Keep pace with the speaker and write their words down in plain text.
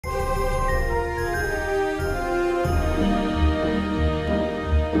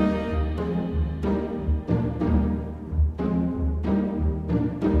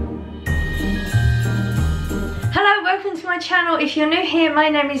my channel. If you're new here, my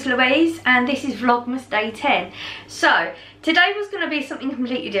name is Louise and this is Vlogmas Day 10. So today was going to be something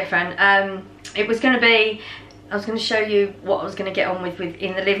completely different. It was going to be, I was going to show you what I was going to get on with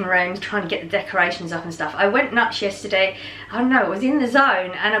in the living room, trying to get the decorations up and stuff. I went nuts yesterday. I don't know, I was in the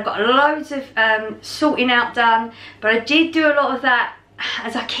zone and I've got loads of sorting out done, but I did do a lot of that.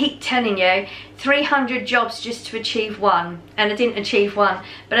 As I keep telling you, 300 jobs just to achieve one, and I didn't achieve one,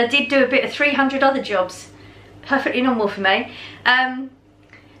 but I did do a bit of 300 other jobs. Perfectly normal for me,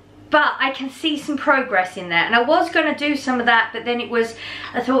 but I can see some progress in there, and I was going to do some of that, but then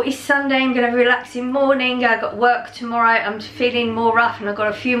I thought it's Sunday, I'm going to have a relaxing morning, I got work tomorrow, I'm feeling more rough and I've got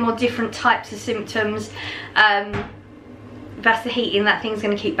a few more different types of symptoms. That's the heating, that thing's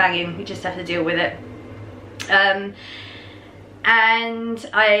going to keep banging, we just have to deal with it. And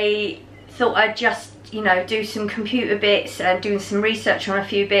I thought I'd just, you know, do some computer bits and doing some research on a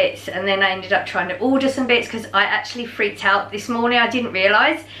few bits, and then I ended up trying to order some bits because I actually freaked out this morning. I didn't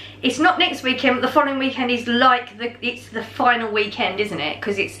realise it's not next weekend, but the following weekend is like it's the final weekend, isn't it?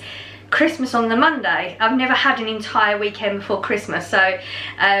 Because it's Christmas on the Monday. I've never had an entire weekend before Christmas, so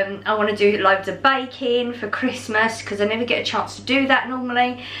I want to do loads of baking for Christmas because I never get a chance to do that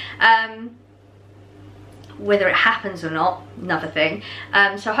normally. Whether it happens or not, another thing.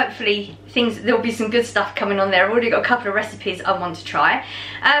 So hopefully there'll be some good stuff coming on there. I've already got a couple of recipes I want to try.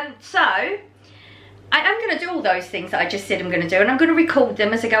 So I am going to do all those things that I just said I'm going to do, and I'm going to record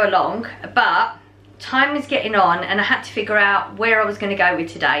them as I go along, but time is getting on and I had to figure out where I was going to go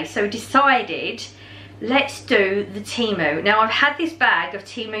with today. So I decided, let's do the Temu. Now I've had this bag of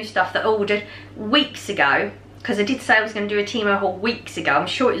Temu stuff that I ordered weeks ago, because I did say I was going to do a Temu haul weeks ago. I'm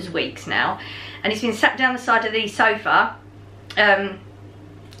sure it was weeks now. And it's been sat down the side of the sofa,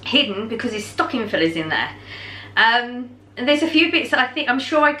 hidden because there's stocking fillers in there. And there's a few bits that I'm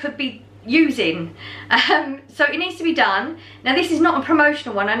sure I could be using. So it needs to be done. Now this is not a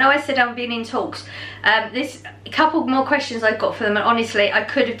promotional one. I know I said I'm being in talks. There's a couple more questions I've got for them, and honestly I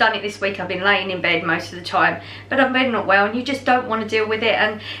could have done it this week. I've been laying in bed most of the time, but I've been not well and you just don't want to deal with it,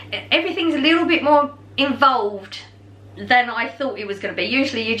 and everything's a little bit more involved than I thought it was going to be.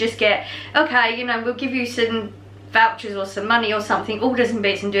 Usually you just get, okay, you know, we'll give you some vouchers or some money or something, order some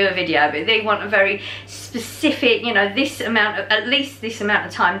bits and do a video, but they want a very specific, you know, this amount of, at least this amount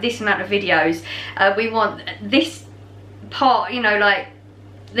of time, this amount of videos, we want this part, you know, like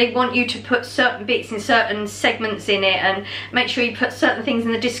they want you to put certain bits in certain segments in it and make sure you put certain things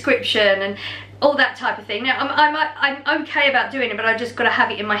in the description and all that type of thing. Now I'm okay about doing it, but I just got to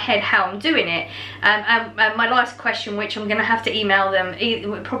have it in my head how I'm doing it. And my last question, which I'm going to have to email them, it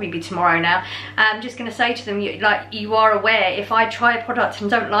will probably be tomorrow now, I'm just going to say to them, you are aware if I try a product and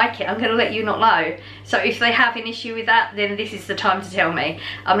don't like it, I'm going to let you not know. So if they have an issue with that, then this is the time to tell me.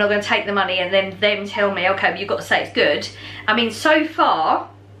 I'm not going to take the money and then them tell me, okay, but you've got to say it's good. I mean, so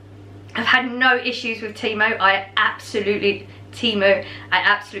far I've had no issues with Temu. I absolutely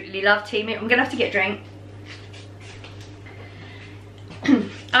love Temu. I'm gonna have to get a drink.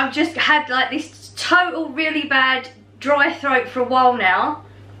 I've just had like this total really bad dry throat for a while now,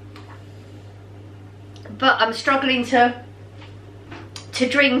 but I'm struggling to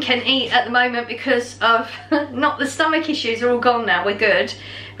drink and eat at the moment because of not the stomach issues are all gone now, we're good,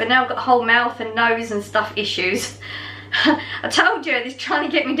 but now I've got whole mouth and nose and stuff issues. I told you, this trying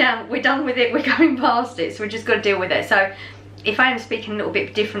to get me down, we're done with it, we're going past it, so we're just got to deal with it. So if I am speaking a little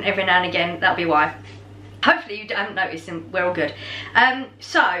bit different every now and again, that'll be why. Hopefully you haven't noticed and we're all good.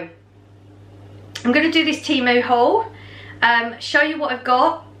 So I'm going to do this Temu haul, show you what I've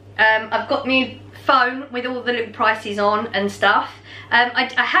got. I've got my phone with all the little prices on and stuff.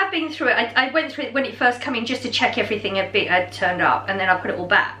 I have been through it. I went through it when it first came in just to check everything had turned up, and then I put it all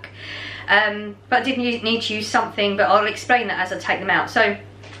back. But I did need to use something, but I'll explain that as I take them out. So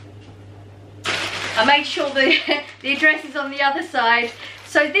I made sure the address is on the other side.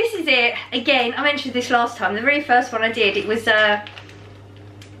 So this is it. Again, I mentioned this last time. The very first one I did, it was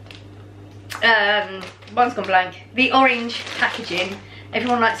one's gone blank. The orange packaging.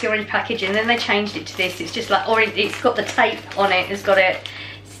 Everyone likes the orange packaging. Then they changed it to this. It's just like orange. It's got the tape on it. It's got it.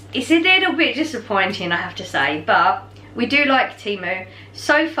 It's a little bit disappointing, I have to say, but we do like Temu.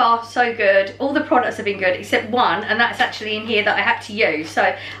 So far, so good. All the products have been good, except one, and that's actually in here that I had to use.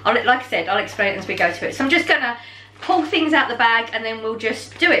 So, like I said, I'll explain it as we go to it. So I'm just going to pull things out the bag, and then we'll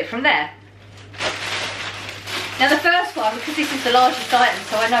just do it from there. Now the first one, because this is the largest item,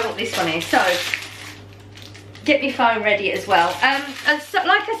 so I know what this one is. So, get my phone ready as well. And so,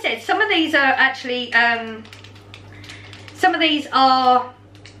 like I said, some of these are actually, some of these are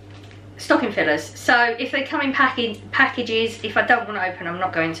stocking fillers, so if they come in packages, if I don't want to open, I'm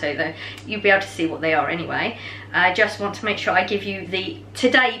not going to, though you'll be able to see what they are anyway. I just want to make sure I give you the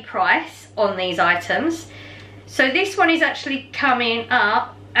today price on these items. So this one is actually coming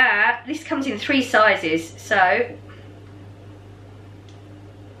up at, this comes in 3 sizes, so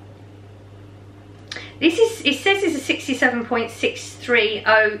this is, it says it's a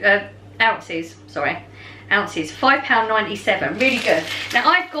 67.630 ounces, ounces, £5.97, really good. Now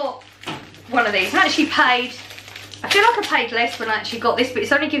I've got one of these, I actually paid, I feel like I paid less when I actually got this, but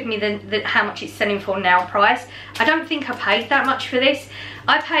it's only given me the how much it's selling for now price. I don't think I paid that much for this.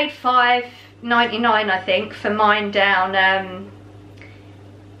 I paid $5.99 I think for mine down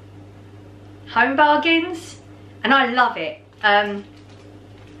Home Bargains, and I love it. But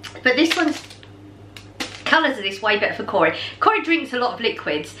this one's, colours of this way better for Corey. Corey drinks a lot of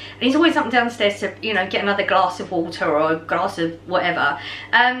liquids and he's always up and downstairs to, you know, get another glass of water or a glass of whatever.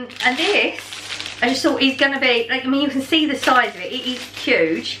 And this, I just thought is going to be, like, I mean, you can see the size of it. It is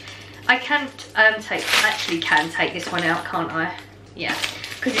huge. I can't actually can take this one out, can't I? Yeah,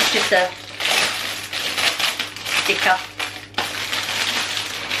 because it's just a sticker.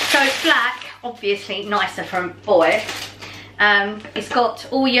 So it's black, obviously nicer for a boy. It's got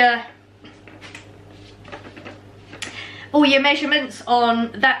all your measurements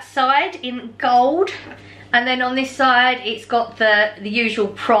on that side in gold, and then on this side it's got the usual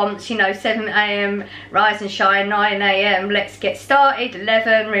prompts, you know, 7 AM rise and shine, 9 AM let's get started,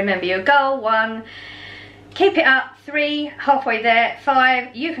 11 remember your goal, 1 keep it up, 3 halfway there,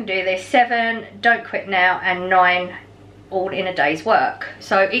 5 you can do this, 7 don't quit now, and 9 all in a day's work.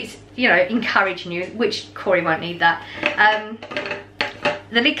 So it's, you know, encouraging you, which Corey won't need that.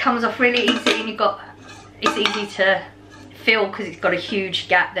 The lid comes off really easy, and it's easy to fill because it's got a huge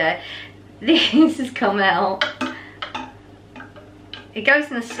gap there. This has come out, it goes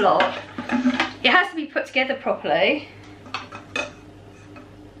in the slot, it has to be put together properly.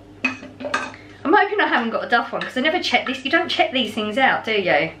 I'm hoping I haven't got a duff one because I never check this. You don't check these things out, do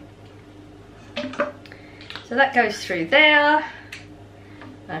you? So that goes through there.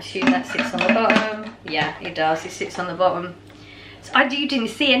 I assume that sits on the bottom. Yeah, it does, it sits on the bottom. So you didn't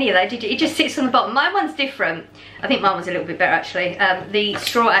see any of that, did you? It just sits on the bottom. My one's different. I think mine was a little bit better actually. The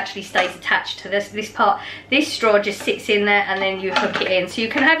straw actually stays attached to this part. This straw just sits in there and then you hook it in. So you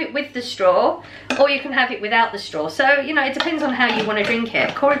can have it with the straw or you can have it without the straw. So, you know, it depends on how you want to drink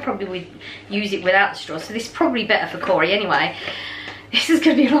it. Corey probably would use it without the straw. So this is probably better for Corey anyway. This is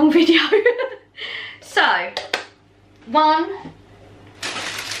going to be a long video. So,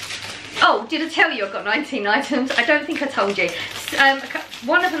 oh, did I tell you I've got 19 items? I don't think I told you.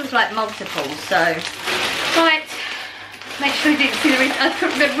 One of them's like multiples, so. Right, make sure you didn't see the reason. I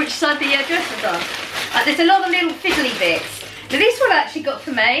couldn't remember which side the dress was on. There's a lot of little fiddly bits. Now this one I actually got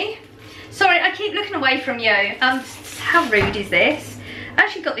for me. Sorry, I keep looking away from you. How rude is this? I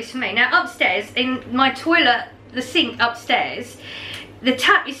actually got this for me. Now upstairs, in my toilet, the sink upstairs, the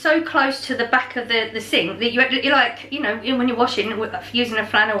tap is so close to the back of the sink that you're like, you know, when you're washing, using a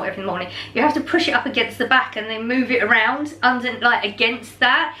flannel or whatever in the morning, you have to push it up against the back and then move it around under, like, against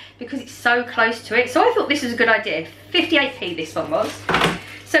that, because it's so close to it. So I thought this was a good idea. 58p this one was.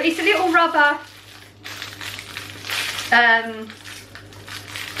 So it's a little rubber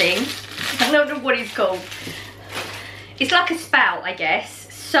thing. I don't know what it's called. It's like a spout, I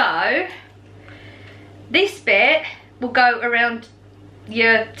guess. So this bit will go around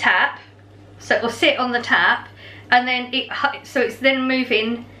your tap, so it will sit on the tap, and then so it's then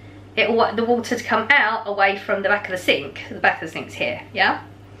moving the water to come out away from the back of the sink. The back of the sink's here, yeah.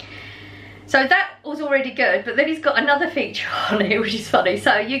 So that was already good, but then he's got another feature on it, which is funny.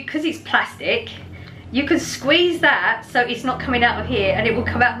 So because it's plastic, you can squeeze that so it's not coming out of here, and it will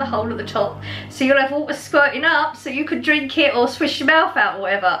come out the hole at the top. So you'll have water squirting up, so you could drink it or swish your mouth out or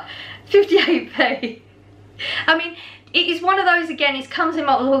whatever. 58p. I mean, it is one of those, again, it comes in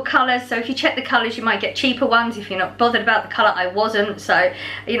multiple colours, so if you check the colours you might get cheaper ones if you're not bothered about the colour. I wasn't, so,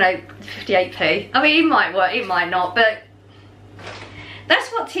 you know, 58p. I mean, it might work, it might not, but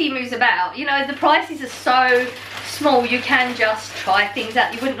that's what Temu's about. You know, the prices are so small, you can just try things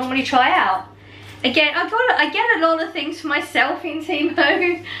out you wouldn't normally try out. Again, I get a lot of things for myself in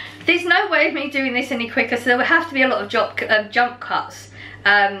Temu. There's no way of me doing this any quicker, so there will have to be a lot of jump cuts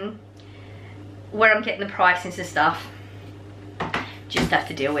where I'm getting the pricings and stuff. Just have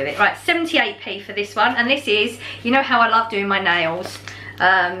to deal with it. Right, 78p for this one, and this is, you know how I love doing my nails.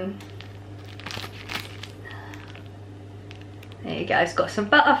 There you go, it's got some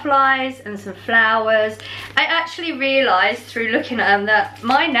butterflies and some flowers. I actually realised through looking at them that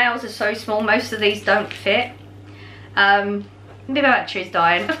my nails are so small, most of these don't fit. My battery's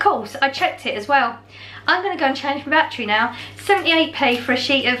dying. Of course, I checked it as well. I'm going to go and change my battery now. 78p for a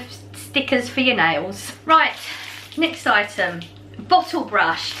sheet of stickers for your nails. Right, next item, bottle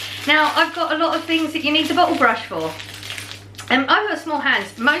brush. Now, I've got a lot of things that you need the bottle brush for. I've got small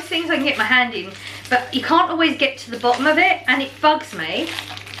hands. Most things I can get my hand in, but you can't always get to the bottom of it, and it bugs me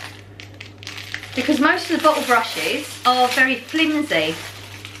because most of the bottle brushes are very flimsy.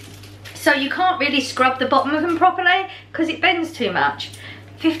 So you can't really scrub the bottom of them properly because it bends too much.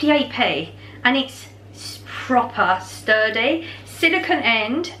 58p, and it's proper sturdy. Silicone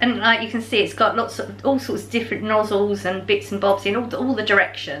end, and like you can see, it's got lots of all sorts of different nozzles and bits and bobs in all the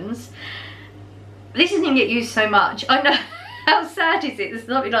directions. This isn't gonna get used so much. I know. How sad is it? There's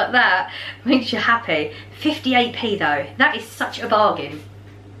something like that makes you happy. 58p though. That is such a bargain.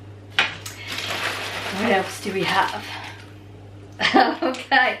 What else do we have?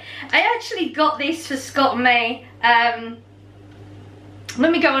 Okay, I actually got this for Scott and me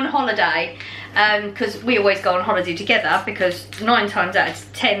when we go on holiday, because we always go on holiday together, because 9 times out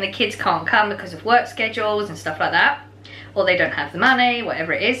of 10 the kids can't come because of work schedules and stuff like that, or they don't have the money,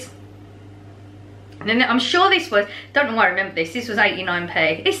 whatever it is. And then I'm sure this was, don't know why I remember this was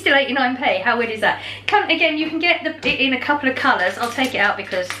 89p. It's still 89p, how weird is that? Again, you can get it in a couple of colours. I'll take it out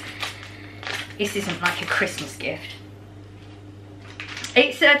because this isn't like a Christmas gift.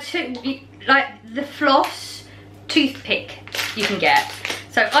 It's like the floss toothpick you can get.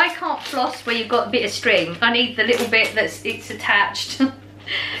 So I can't floss where you've got a bit of string. I need the little bit it's attached.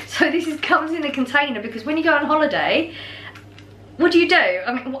 So this comes in a container, because when you go on holiday, what do?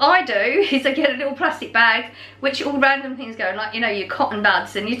 I mean, what I do is I get a little plastic bag which all random things go in, like, you know, your cotton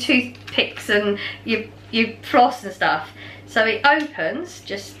buds and your toothpicks and your floss and stuff. So it opens,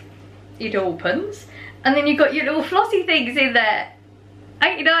 it opens, and then you've got your little flossy things in there.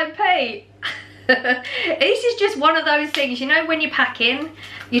 89p. This is just one of those things, you know, when you're packing,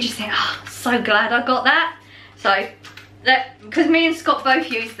 you just think, oh, so glad I got that. So, because me and Scott both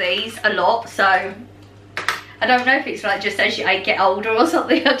use these a lot, so I don't know if it's like just as you get older or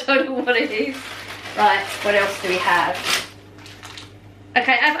something. I don't know what it is. Right, what else do we have?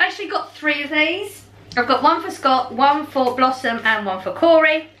 Okay, I've actually got 3 of these. I've got one for Scott, one for Blossom, and one for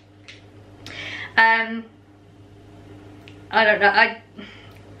Corey. I don't know,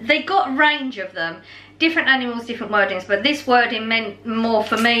 they got a range of them, different animals, different wordings, but this wording meant more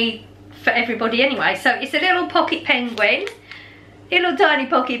for me, for everybody anyway. So it's a little pocket penguin, little tiny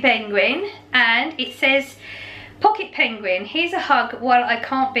pocket penguin, and it says, "Pocket penguin, here's a hug while I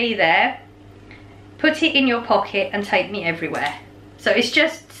can't be there. Put it in your pocket and take me everywhere." So it's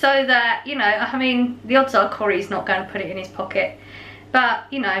just so that, you know, I mean, the odds are Corey's not going to put it in his pocket, but,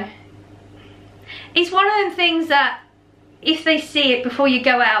 you know, it's one of them things that if they see it before you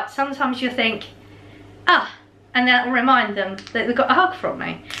go out, sometimes you think, ah, and that will remind them that they got a hug from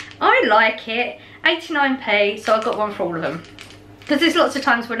me. I like it. 89p, so I got one for all of them, because there's lots of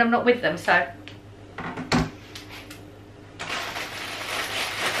times when I'm not with them, so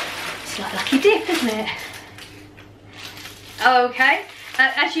it's like lucky dip, isn't it? Okay,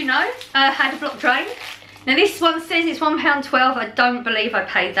 as you know, I had a block drain. Now this one says it's £1.12. I don't believe I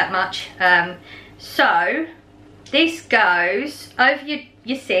paid that much. So this goes over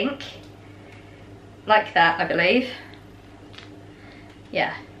your sink like that, I believe.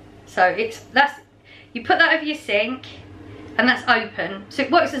 Yeah, so you put that over your sink, and that's open, so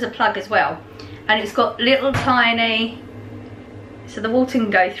it works as a plug as well, and it's got little tiny, so the water can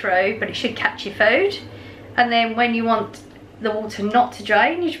go through, but it should catch your food. And then when you want the water not to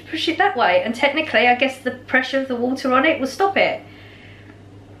drain, you should push it that way, and technically I guess the pressure of the water on it will stop it.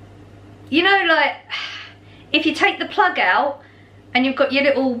 You know, like if you take the plug out and you've got your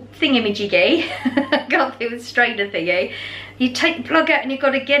little thingamajiggy, I can't think of the strainer thingy, you take the plug out and you've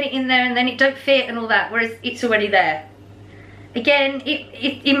got to get it in there, and then it don't fit and all that, whereas it's already there. Again,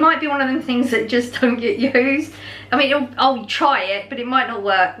 it might be one of them things that just don't get used. I mean, I'll try it, but it might not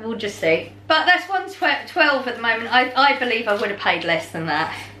work. We'll just see. But that's £1.12 at the moment. I believe I would have paid less than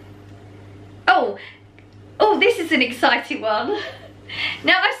that. Oh, this is an exciting one.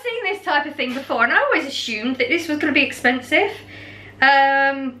 Now, I've seen this type of thing before, and I always assumed that this was going to be expensive.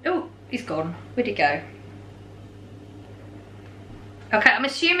 Oh, he's gone. Where'd he go? Okay, I'm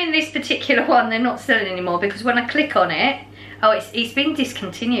assuming this particular one they're not selling anymore, because when I click on it, oh, it's been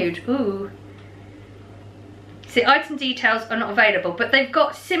discontinued. Ooh. See, item details are not available, but they've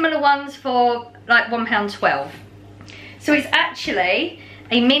got similar ones for like £1.12. So it's actually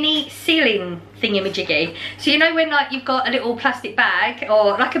a mini ceiling thingamajiggy. So you know when like you've got a little plastic bag,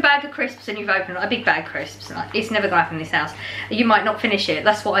 or like a bag of crisps, and you've opened a big bag of crisps, like, it's never gonna happen in this house. You might not finish it,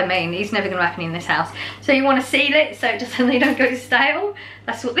 that's what I mean. It's never gonna happen in this house. So you want to seal it so it doesn't, they don't go stale.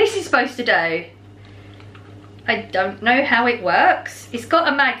 That's what this is supposed to do. I don't know how it works. It's got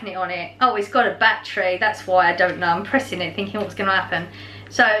a magnet on it. Oh, it's got a battery. That's why I don't know. I'm pressing it thinking what's going to happen.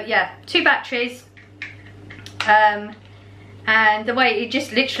 So yeah, 2 batteries. And the way it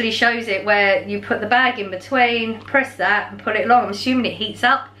just literally shows it where you put the bag in between, press that and put it along. I'm assuming it heats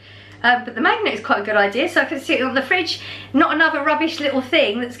up. But the magnet is quite a good idea, so I can sit it on the fridge. Not another rubbish little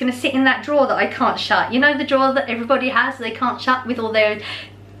thing that's going to sit in that drawer that I can't shut. You know, the drawer that everybody has, they can't shut, with all their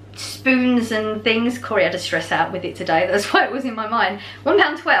spoons and things. Corey had to stress out with it today. That's why it was in my mind.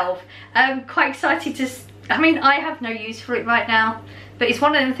 £1.12. Quite excited to... I mean, I have no use for it right now, but it's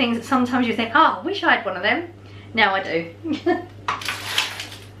one of them things that sometimes you think, oh, I wish I had one of them. Now I do.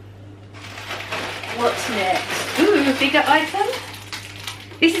 What's next? Ooh, a bigger item.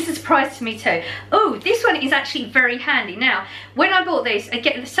 This is a surprise to me too. Oh, this one is actually very handy. Now, when I bought this,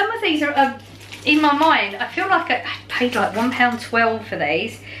 again, some of these are in my mind. I feel like I paid like £1.12 for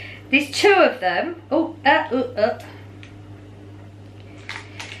these. There's 2 of them. Oh,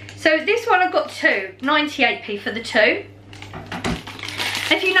 So this one I got 2, 98p for the 2.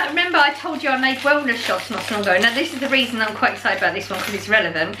 If you remember, I told you I made wellness shots not so long ago. Now this is the reason I'm quite excited about this one, because it's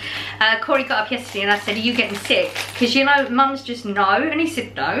relevant. Corey got up yesterday and I said, are you getting sick? Because you know, mums just know. And he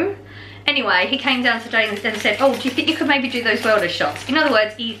said no. Anyway, he came down today and said, oh, do you think you could maybe do those wellness shots? In other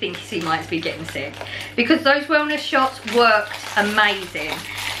words, he thinks he might be getting sick, because those wellness shots worked amazing.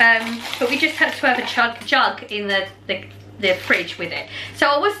 But we just had to have a jug in the fridge with it. So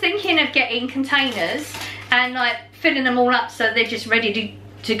I was thinking of getting containers and like filling them all up so they're just ready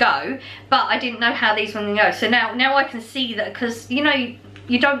to go, but I didn't know how these ones go. So now I can see that, because you know,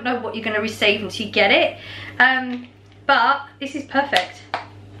 you don't know what you're going to receive until you get it. But this is perfect,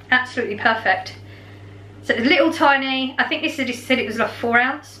 absolutely perfect. So it's little tiny. I think this said it was like 4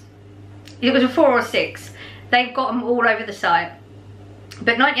 ounce. It was a 4 or 6. They've got them all over the site.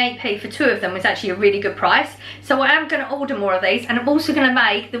 But 98p for 2 of them was actually a really good price. So I am going to order more of these, and I'm also going to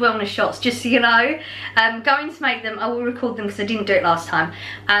make the wellness shots, just so you know. Going to make them. I will record them because I didn't do it last time.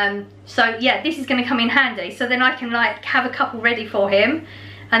 So yeah, this is going to come in handy. So then I can like have a couple ready for him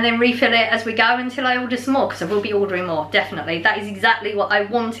and then refill it as we go until I order some more, because I will be ordering more, definitely. That is exactly what I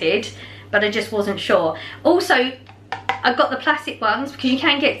wanted, but I just wasn't sure. Also, I've got the plastic ones, because you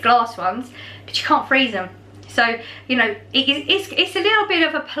can get glass ones, but you can't freeze them. So, you know, it's a little bit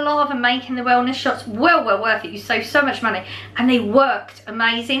of a palaver making the wellness shots. Well worth it. You save so much money. And they worked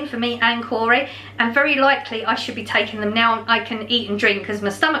amazing for me and Corey. And very likely I should be taking them now. I can eat and drink because my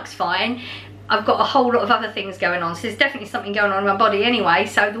stomach's fine. I've got a whole lot of other things going on. So there's definitely something going on in my body anyway.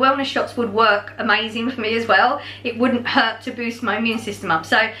 So the wellness shots would work amazing for me as well. It wouldn't hurt to boost my immune system up.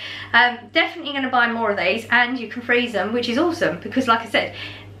 So definitely going to buy more of these. And you can freeze them, which is awesome. Because like I said...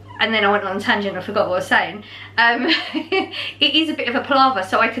 And then I went on a tangent, I forgot what I was saying. It is a bit of a palaver,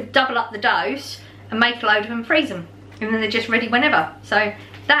 so I could double up the dose and make a load of them and freeze them. And then they're just ready whenever. So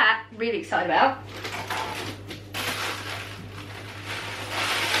that, really excited about.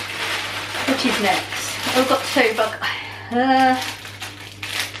 What is next? I've got 2, but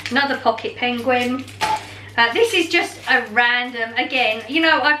another pocket penguin. This is just a random, again, you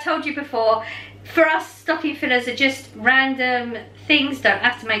know, I've told you before, for us, stocking fillers are just random things, don't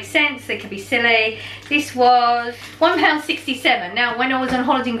have to make sense, they can be silly. This was £1.67. Now, when I was on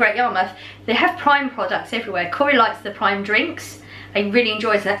holiday in Great Yarmouth, they have Prime products everywhere. Corey likes the Prime drinks. He really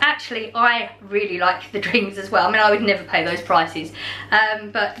enjoys them. Actually, I really like the drinks as well. I mean, I would never pay those prices.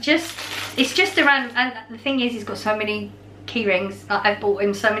 But it's just a random, and the thing is, he's got so many key rings. I've bought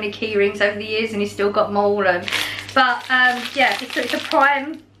him so many key rings over the years and he's still got them all. But yeah, it's a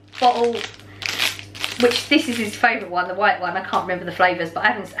Prime bottle, which this is his favourite one, the white one. I can't remember the flavours, but I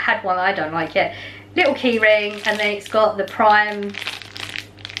haven't had one I don't like yet. Little key ring, and then it's got the Prime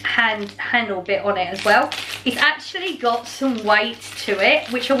handle bit on it as well. It's actually got some weight to it,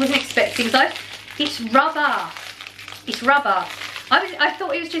 which I wasn't expecting. So it's rubber. It's rubber. I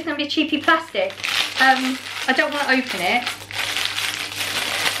thought it was just going to be cheapy plastic. I don't want to open it.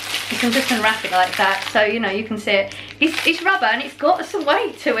 I'm just going to wrap it like that, so you know you can see it. It's rubber and it's got some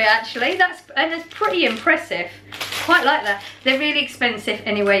weight to it actually. That's pretty impressive. Quite like that. They're really expensive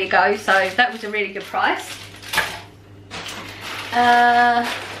anywhere you go, so that was a really good price.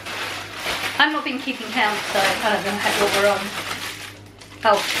 I've not been keeping count, so I don't know what we're on.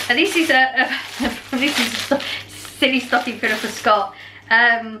 Oh, and this is this is a silly stocking filler for Scott.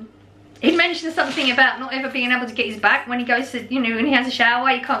 He mentioned something about not ever being able to get his back when he goes to, you know, when he has a shower,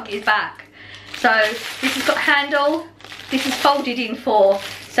 he can't get his back. So this has got a handle. This is folded in 4.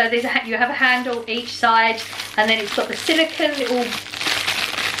 So there's you have a handle each side, and then it's got the silicone little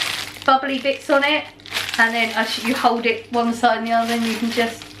bubbly bits on it, and then you hold it one side and the other, and you can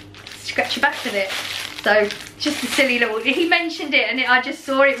just scratch your back with it. So just a silly little, he mentioned it and I just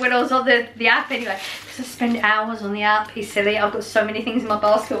saw it when I was on the app anyway. Because I spend hours on the app, he's silly. I've got so many things in my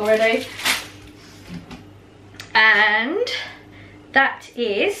basket already. And that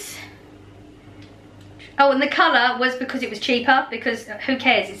is, oh, and the colour was because it was cheaper, because who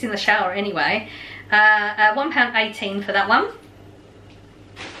cares, it's in the shower anyway. £1.18 for that one.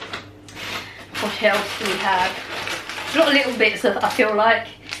 What else do we have? A lot of little bits of, I feel like.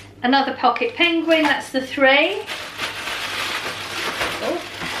 Another pocket penguin, that's the 3. Oh.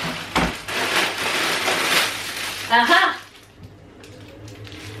 Aha!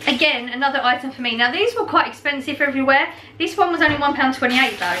 Again, another item for me. Now these were quite expensive everywhere. This one was only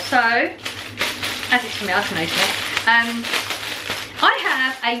 £1.28 though, so as it's for me, I can open it. I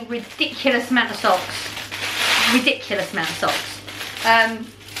have a ridiculous amount of socks. Ridiculous amount of socks. And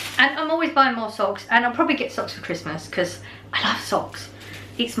I'm always buying more socks, and I'll probably get socks for Christmas because I love socks.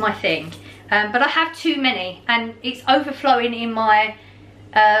 It's my thing. But I have too many and it's overflowing in my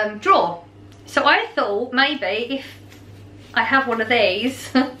drawer. So I thought maybe if I have one of these,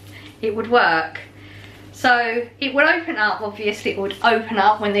 it would work. So it will open up, obviously it would open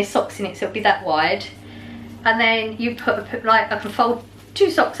up when there's socks in it, so it'll be that wide. And then you put like, I can fold 2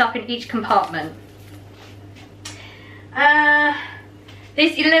 socks up in each compartment.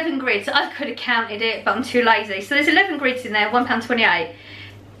 There's 11 grids. I could have counted it, but I'm too lazy. So there's 11 grids in there, £1.28.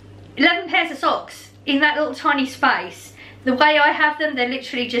 11 pairs of socks in that little tiny space. The way I have them, they're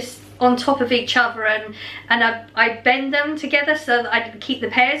literally just on top of each other, and I bend them together so that I can keep the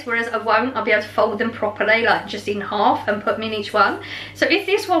pairs, whereas I won't. I'll be able to fold them properly, like just in half, and put them in each one. So if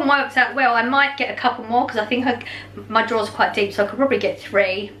this one works out well, I might get a couple more, because I think my drawer's quite deep, so I could probably get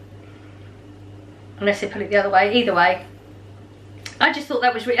 3. Unless I put it the other way. Either way. I just thought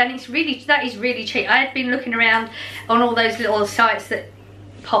that was and that is really cheap. I had been looking around on all those little sites that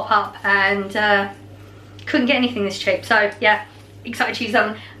pop up and couldn't get anything this cheap. So yeah, excited to use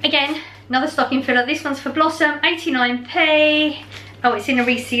them. Again, another stocking filler. This one's for Blossom, 89p. Oh, it's in a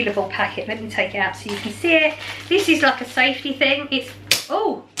resealable packet. Let me take it out so you can see it. This is like a safety thing. It's,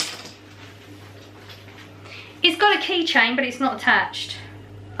 oh, it's got a keychain, but it's not attached.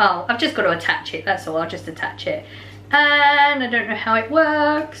 Oh, I've just got to attach it, that's all. I'll just attach it. And I don't know how it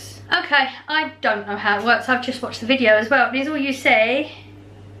works. Okay, I don't know how it works. I've just watched the video as well. Here's all you see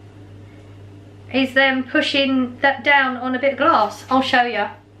is them pushing that down on a bit of glass. I'll show you.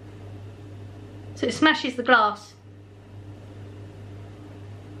 So it smashes the glass.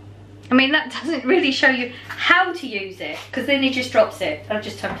 I mean, that doesn't really show you how to use it, because then it just drops it. I'll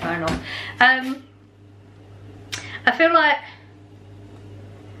just turn the phone off. I feel like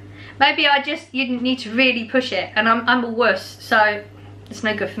maybe you need to really push it, and I'm a wuss, so it's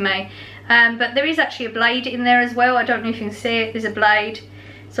no good for me. But there is actually a blade in there as well. I don't know if you can see it. There's a blade.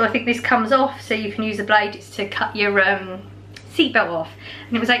 So I think this comes off, so you can use the blade. It's to cut your seatbelt off.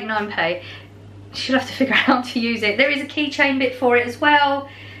 And it was 89p. Should have to figure out how to use it. There is a keychain bit for it as well.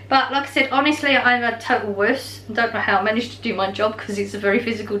 But like I said, honestly, I'm a total wuss. I don't know how I managed to do my job, because it's a very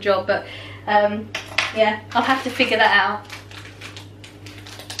physical job. But yeah, I'll have to figure that out.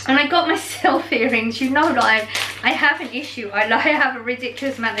 And I got myself earrings. You know that I have an issue. I have a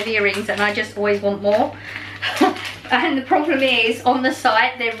ridiculous amount of earrings, and I just always want more. And the problem is, on the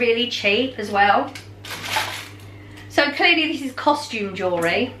site, they're really cheap as well. So clearly this is costume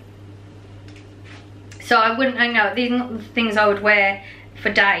jewellery. So I wouldn't, these are not the things I would wear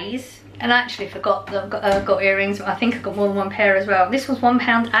for days. And I actually forgot that I've got earrings, but I think I've got more than one pair as well. This was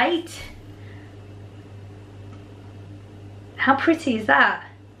 £1.08. How pretty is that?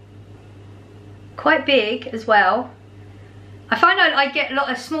 Quite big as well. I find I get a lot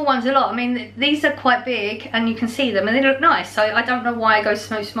of small ones a lot. I mean, these are quite big and you can see them and they look nice. So I don't know why I go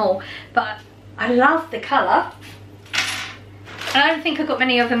so small, but I love the colour. And I don't think I've got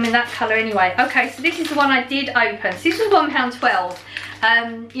many of them in that colour anyway. Okay, so this is the one I did open. So this was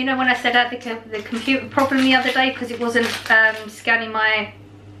 £1.12. You know when I said I had the computer problem the other day because it wasn't scanning my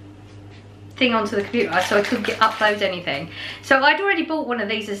thing onto the computer, so I couldn't upload anything. So I'd already bought one of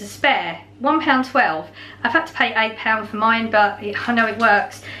these as a spare, £1.12. I've had to pay £8 for mine, but I know it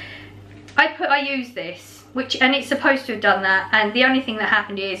works. I used this, and it's supposed to have done that, and the only thing that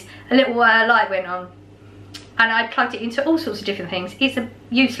happened is a little light went on, and I plugged it into all sorts of different things. It's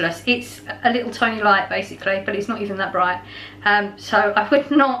useless. It's a little tiny light basically, but it's not even that bright. So I would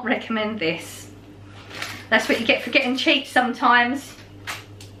not recommend this. That's what you get for getting cheap sometimes.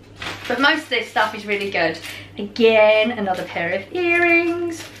 But most of this stuff is really good. Again, another pair of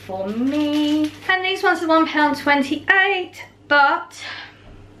earrings for me. And these ones are £1.28, but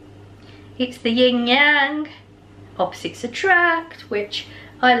it's the yin yang, opposites attract, which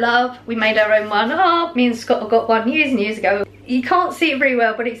I love. We made our own one. Oh, me and Scott got one years and years ago. You can't see it very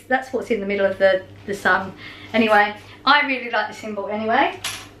well, but that's what's in the middle of the sun. Anyway, I really like the symbol anyway.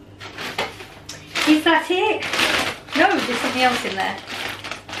 Is that it? No, there's something else in there.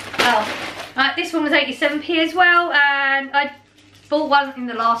 Oh, this one was 87p as well, and I bought one in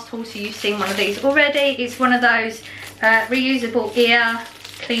the last haul, so you've seen one of these already. It's one of those reusable ear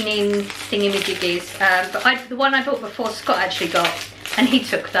cleaning thingy-majiggies. But the one I bought before, Scott actually got, and he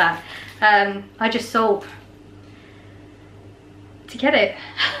took that. I just thought to get it.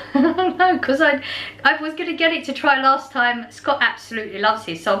 I don't know, because I was going to get it to try last time. Scott absolutely loves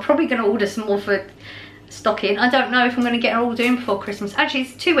his, so I'm probably going to order some more for stocking. I don't know if I'm going to get it all doing before Christmas. Actually,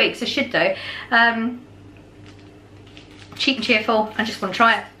 it's 2 weeks, I should do. Cheap and cheerful, I just want to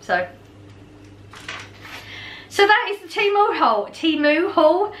try it. So that is the Temu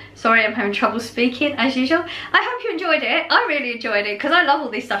haul. Sorry, I'm having trouble speaking as usual. I hope you enjoyed it. I really enjoyed it because I love all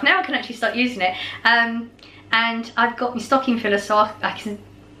this stuff. Now I can actually start using it. And I've got my stocking filler, so I can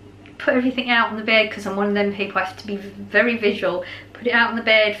put everything out on the bed, because I'm one of them people. I have to be very visual. Put it out on the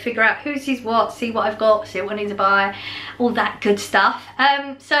bed, figure out whose is what, see what I've got, see what I need to buy, all that good stuff.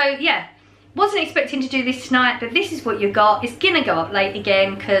 So yeah, wasn't expecting to do this tonight, but this is what you got. It's gonna go up late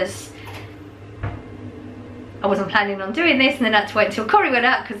again because I wasn't planning on doing this, and then I had to wait until Corey went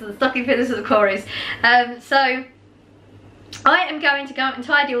out because of the stocking fillers at the Corey's. So I am going to go and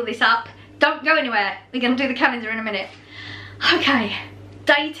tidy all this up. Don't go anywhere. We're going to do the calendar in a minute. Okay,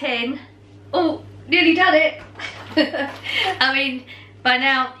 day 10. Oh, nearly done it. I mean, by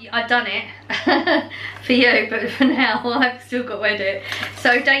now I've done it for you, but for now I've still got to edit.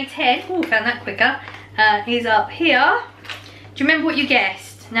 So day 10, oh, found that quicker, is up here. Do you remember what you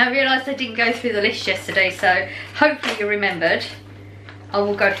guessed? Now I realised I didn't go through the list yesterday, so hopefully you remembered. I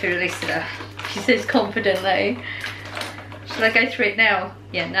will go through the list today. She says confidently. Should I go through it now?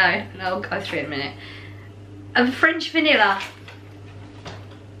 Yeah, no, I'll go through it in a minute. A French vanilla.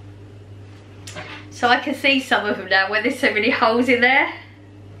 So I can see some of them now where there's so many holes in there.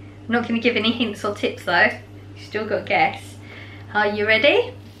 I'm not going to give any hints or tips though. You still got to guess. Are you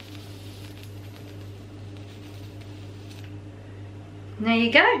ready? There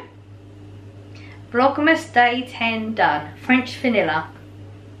you go. Vlogmas day 10 done. French vanilla.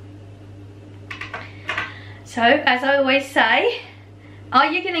 So, as I always say, are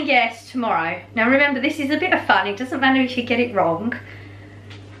you going to guess tomorrow? Now remember, this is a bit of fun. It doesn't matter if you get it wrong.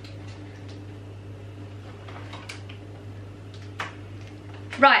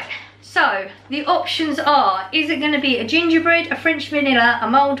 Right, so the options are, is it going to be a gingerbread, a French vanilla, a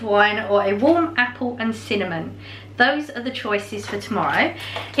mulled wine, or a warm apple and cinnamon? Those are the choices for tomorrow.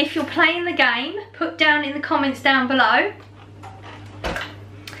 If you're playing the game, put down in the comments down below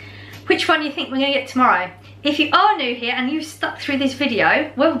which one you think we're going to get tomorrow. If you are new here and you've stuck through this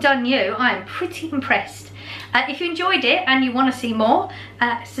video, well done you. I am pretty impressed. If you enjoyed it and you want to see more,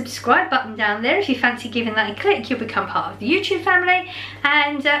 subscribe button down there. If you fancy giving that a click, you'll become part of the YouTube family.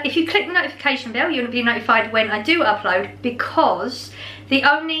 And if you click the notification bell, you'll be notified when I do upload, because the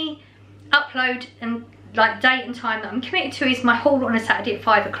only upload and like date and time that I'm committed to is my haul on a Saturday at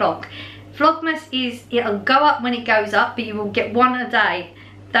 5 o'clock. Vlogmas is, it'll go up when it goes up, but you will get one a day.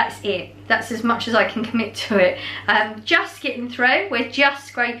 That's it. That's as much as I can commit to it. Just getting through. We're just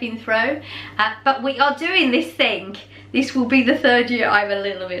scraping through. But we are doing this thing. This will be the 3rd year. I'm a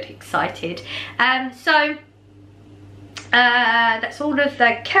little bit excited. So that's all of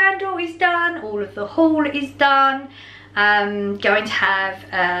the candle is done. All of the haul is done. Going to have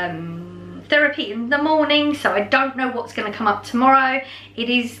therapy in the morning. So I don't know what's going to come up tomorrow. It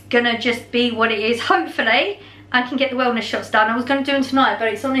is going to just be what it is. Hopefully I can get the wellness shots done. I was going to do them tonight, but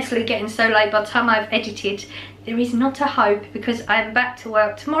it's honestly getting so late by the time I've edited. There is not a hope, because I'm back to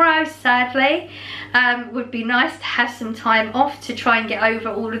work tomorrow, sadly. Would be nice to have some time off to try and get over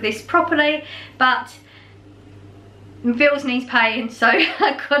all of this properly, but bills needs paying, so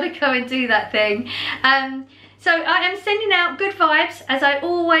I've got to go and do that thing. So I am sending out good vibes, as I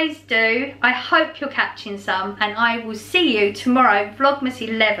always do. I hope you're catching some, and I will see you tomorrow, Vlogmas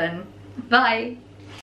 11. Bye.